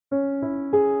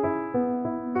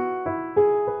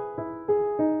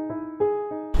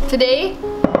Today,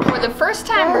 for the first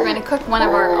time, we're going to cook one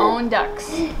of our own ducks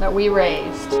that we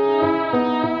raised.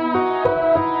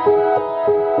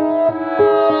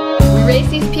 We raised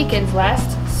these Pekins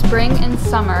last spring and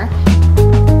summer.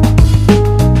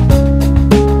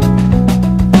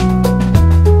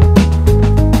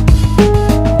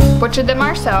 Butchered them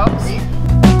ourselves.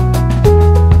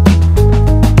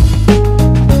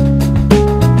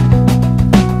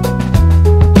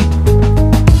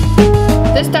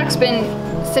 This duck's been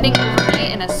sitting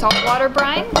overnight in a saltwater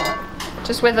brine,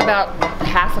 just with about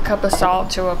half a cup of salt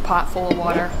to a pot full of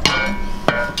water.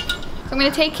 So I'm going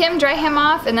to take him, dry him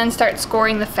off, and then start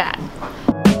scoring the fat.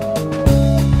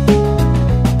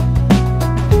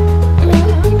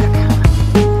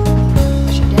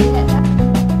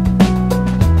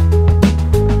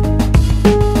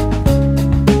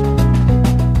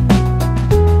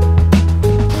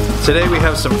 Today we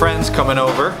have some friends coming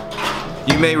over.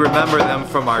 You may remember them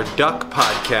from our duck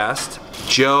podcast.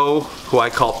 Joe, who I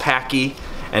call Packy,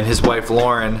 and his wife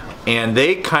Lauren, and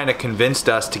they kind of convinced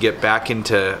us to get back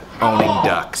into owning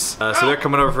ducks. So they're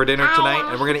coming over for dinner tonight,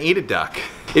 and we're gonna eat a duck.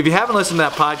 If you haven't listened to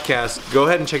that podcast, go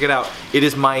ahead and check it out. It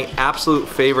is my absolute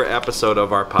favorite episode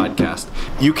of our podcast.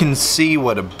 You can see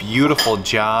what a beautiful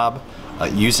job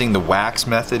using the wax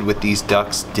method with these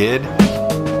ducks did.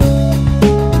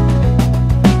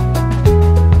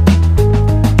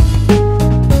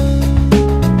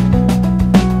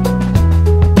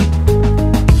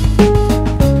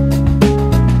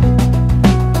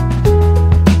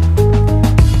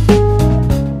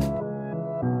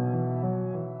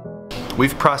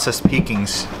 We've processed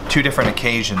Pekins 2 different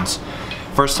occasions.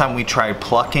 First time we tried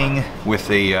plucking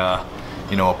with a a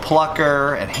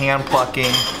plucker and hand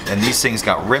plucking, and these things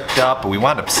got ripped up, and we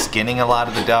wound up skinning a lot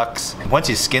of the ducks. Once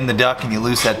you skin the duck and you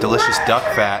lose that delicious duck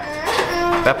fat,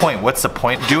 at that point, what's the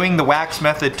point? Doing the wax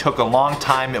method took a long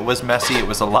time, it was messy, it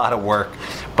was a lot of work,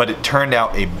 but it turned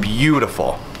out a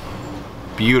beautiful,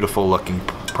 beautiful looking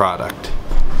product.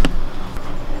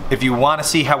 If you want to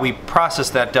see how we process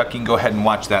that duck, you can go ahead and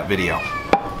watch that video.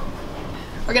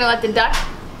 We're gonna let the duck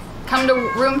come to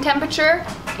room temperature,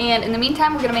 and in the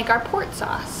meantime, we're gonna make our port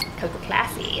sauce, because we're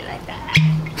classy like that.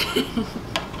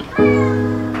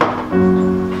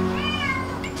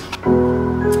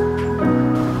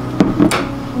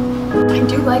 I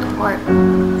do like port. I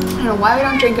don't know why we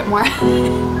don't drink it more.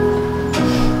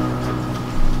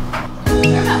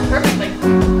 They're not perfectly.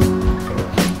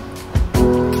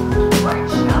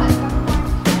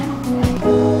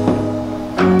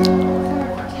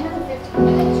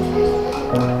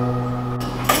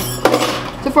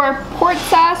 For our port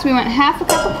sauce, we went half a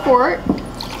cup of port.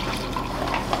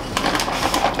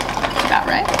 About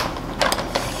right.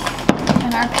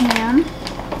 In our pan.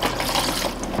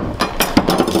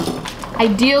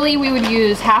 Ideally, we would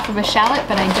use half of a shallot,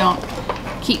 but I don't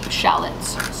keep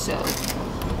shallots, so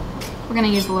we're gonna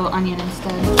use a little onion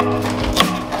instead.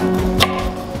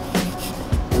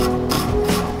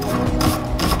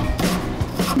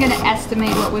 I'm gonna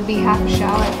estimate what would be half a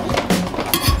shallot.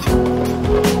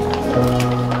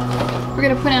 We're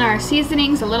gonna put in our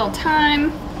seasonings, a little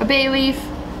thyme, a bay leaf.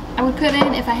 I would put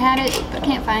in if I had it, but I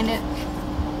can't find it.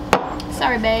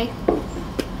 Sorry, bay.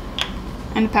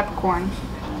 And the peppercorn.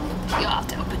 You'll have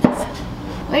to open this.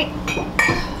 Wait.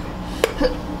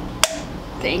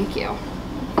 Thank you.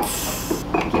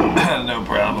 No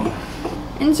problem.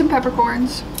 And some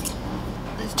peppercorns.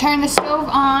 Let's turn the stove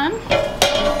on.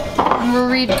 And we'll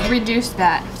reduce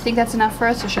that. Think that's enough for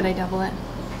us, or should I double it?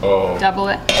 Oh. Double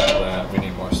it. We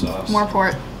need more sauce. More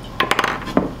port.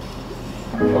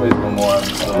 Always go more on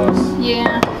the sauce.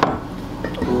 Yeah.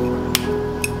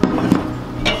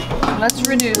 Let's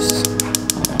reduce.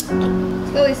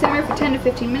 Slowly simmer for 10 to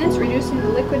 15 minutes, reducing the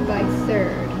liquid by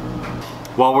 1/3.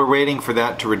 While we're waiting for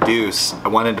that to reduce, I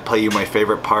wanted to play you my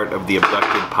favorite part of the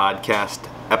Abducted podcast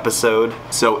episode.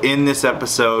 So in this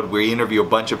episode, we interview a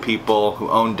bunch of people who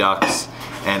own ducks,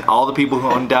 and all the people who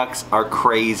own ducks are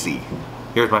crazy.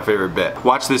 Here's my favorite bit.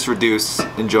 Watch this reduce.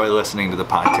 Enjoy listening to the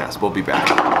podcast. We'll be back.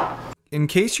 In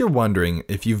case you're wondering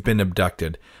if you've been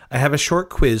abducted, I have a short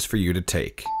quiz for you to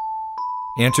take.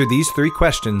 Answer these 3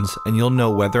 questions and you'll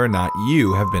know whether or not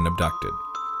you have been abducted.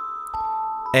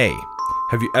 A.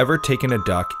 Have you ever taken a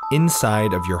duck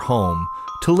inside of your home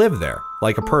to live there,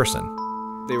 like a person?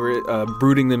 They were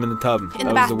brooding them in the tub.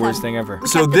 That was the worst thing ever.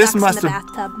 So this must have...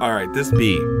 Alright, this...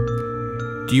 B.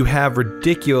 Do you have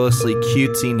ridiculously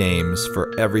cutesy names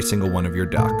for every single one of your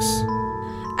ducks?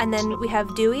 And then we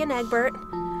have Dewey and Egbert,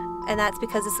 and that's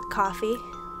because it's coffee.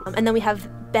 And then we have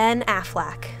Ben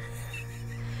Affleck.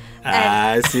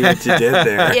 I see what you did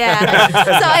there. Yeah, so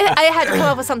I had to come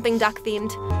up with something duck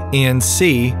themed. And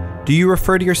C, Do you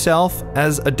refer to yourself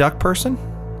as a duck person?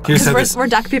 We're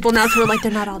duck people now, so we're like,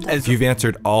 they're not all ducks. If you've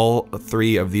answered all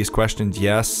 3 of these questions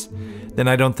yes, then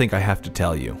I don't think I have to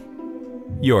tell you.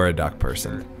 You're a duck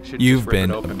person. You've been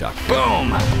abducted.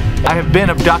 Boom! I have been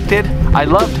abducted. I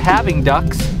loved having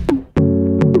ducks.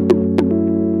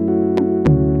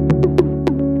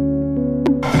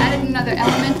 Added another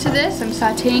element to this. I'm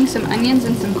sauteing some onions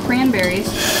and some cranberries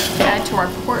to add to our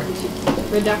port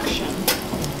reduction.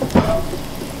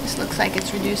 This looks like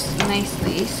it's reduced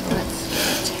nicely, so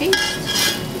let's taste.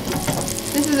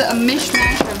 This is a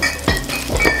mishmash of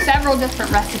several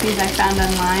different recipes I found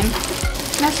online.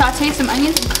 I'm gonna saute some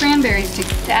onions and cranberries to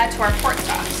add to our pork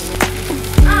sauce.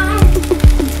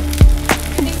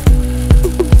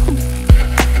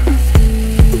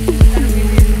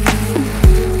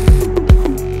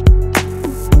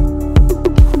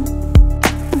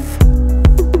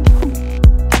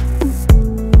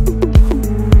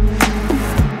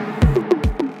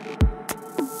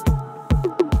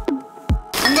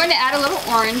 I'm going to add a little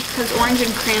orange because orange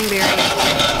and cranberry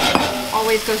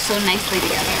always go so nicely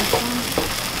together.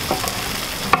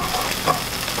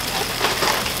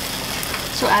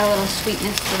 So add a little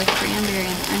sweetness to the cranberry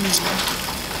and onion.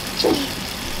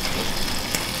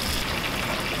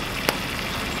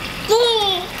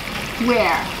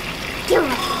 Where?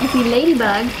 I see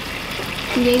ladybug.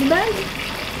 See ladybug?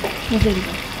 Where's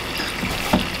ladybug?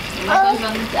 Ladybug's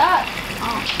on the duck.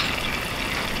 Oh.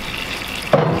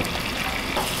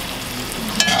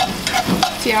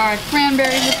 See how our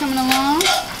cranberries are coming along?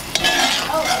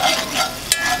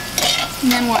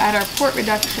 And then we'll add our port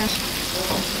reduction.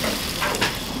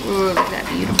 Ooh, look at that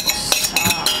beautiful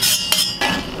sauce.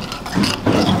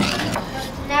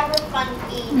 Never fun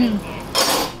eating.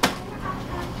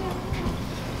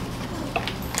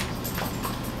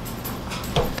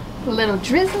 A little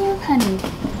drizzle of honey.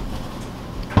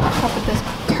 Top with this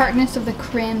tartness of the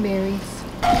cranberries.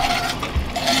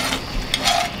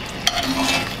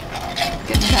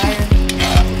 Getting tired.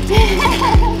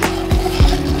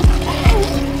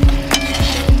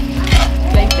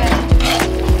 Like that.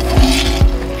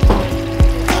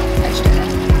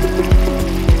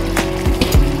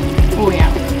 Oh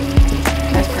yeah,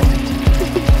 that's perfect.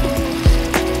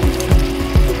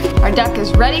 Our duck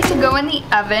is ready to go in the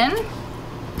oven.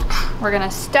 We're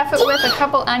gonna stuff it with a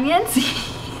couple onions.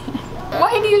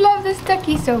 Why do you love this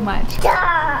ducky so much?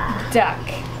 Duck.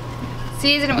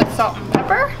 Season it with salt and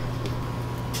pepper.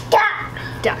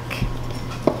 Duck.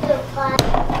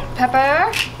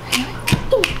 Pepper.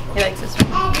 He likes this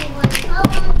one.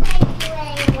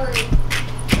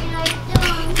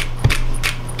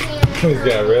 He's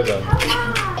got a rhythm.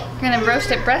 We're gonna roast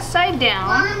it breast side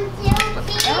down.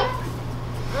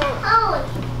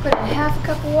 Put in half a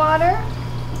cup of water.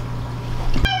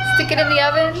 Stick it in the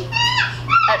oven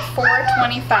at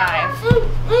 425.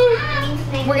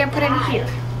 We're gonna put it in here.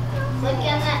 Look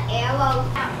at the arrow.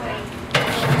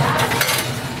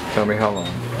 Tell me how long.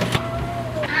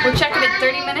 We'll check it in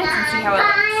 30 minutes and see how it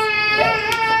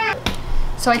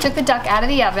looks. So I took the duck out of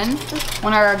the oven.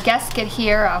 When our guests get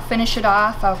here, I'll finish it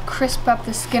off. I'll crisp up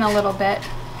the skin a little bit.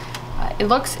 It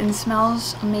looks and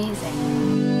smells amazing.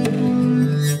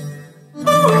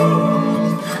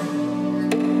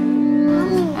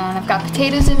 I've got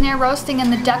potatoes in there roasting in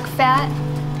the duck fat.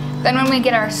 Then when we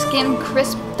get our skin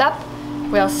crisped up,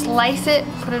 we'll slice it,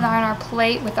 put it on our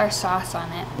plate with our sauce on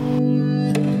it.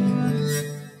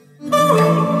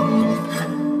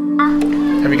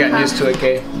 Have you gotten used to it,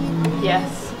 Kay?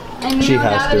 Yes. She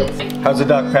has to. How's the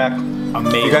duck pack?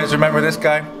 Amazing. You guys remember this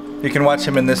guy? You can watch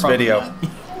him in this video.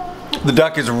 The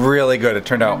duck is really good. It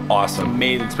turned out awesome.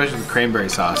 Amazing, especially with cranberry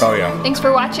sauce. Oh yeah. Thanks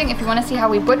for watching. If you want to see how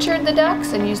we butchered the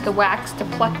ducks and used the wax to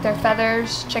pluck their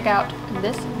feathers, check out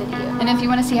this video. And if you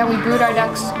want to see how we brood our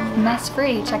ducks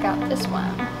mess-free, check out this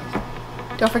one.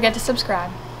 Don't forget to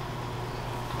subscribe.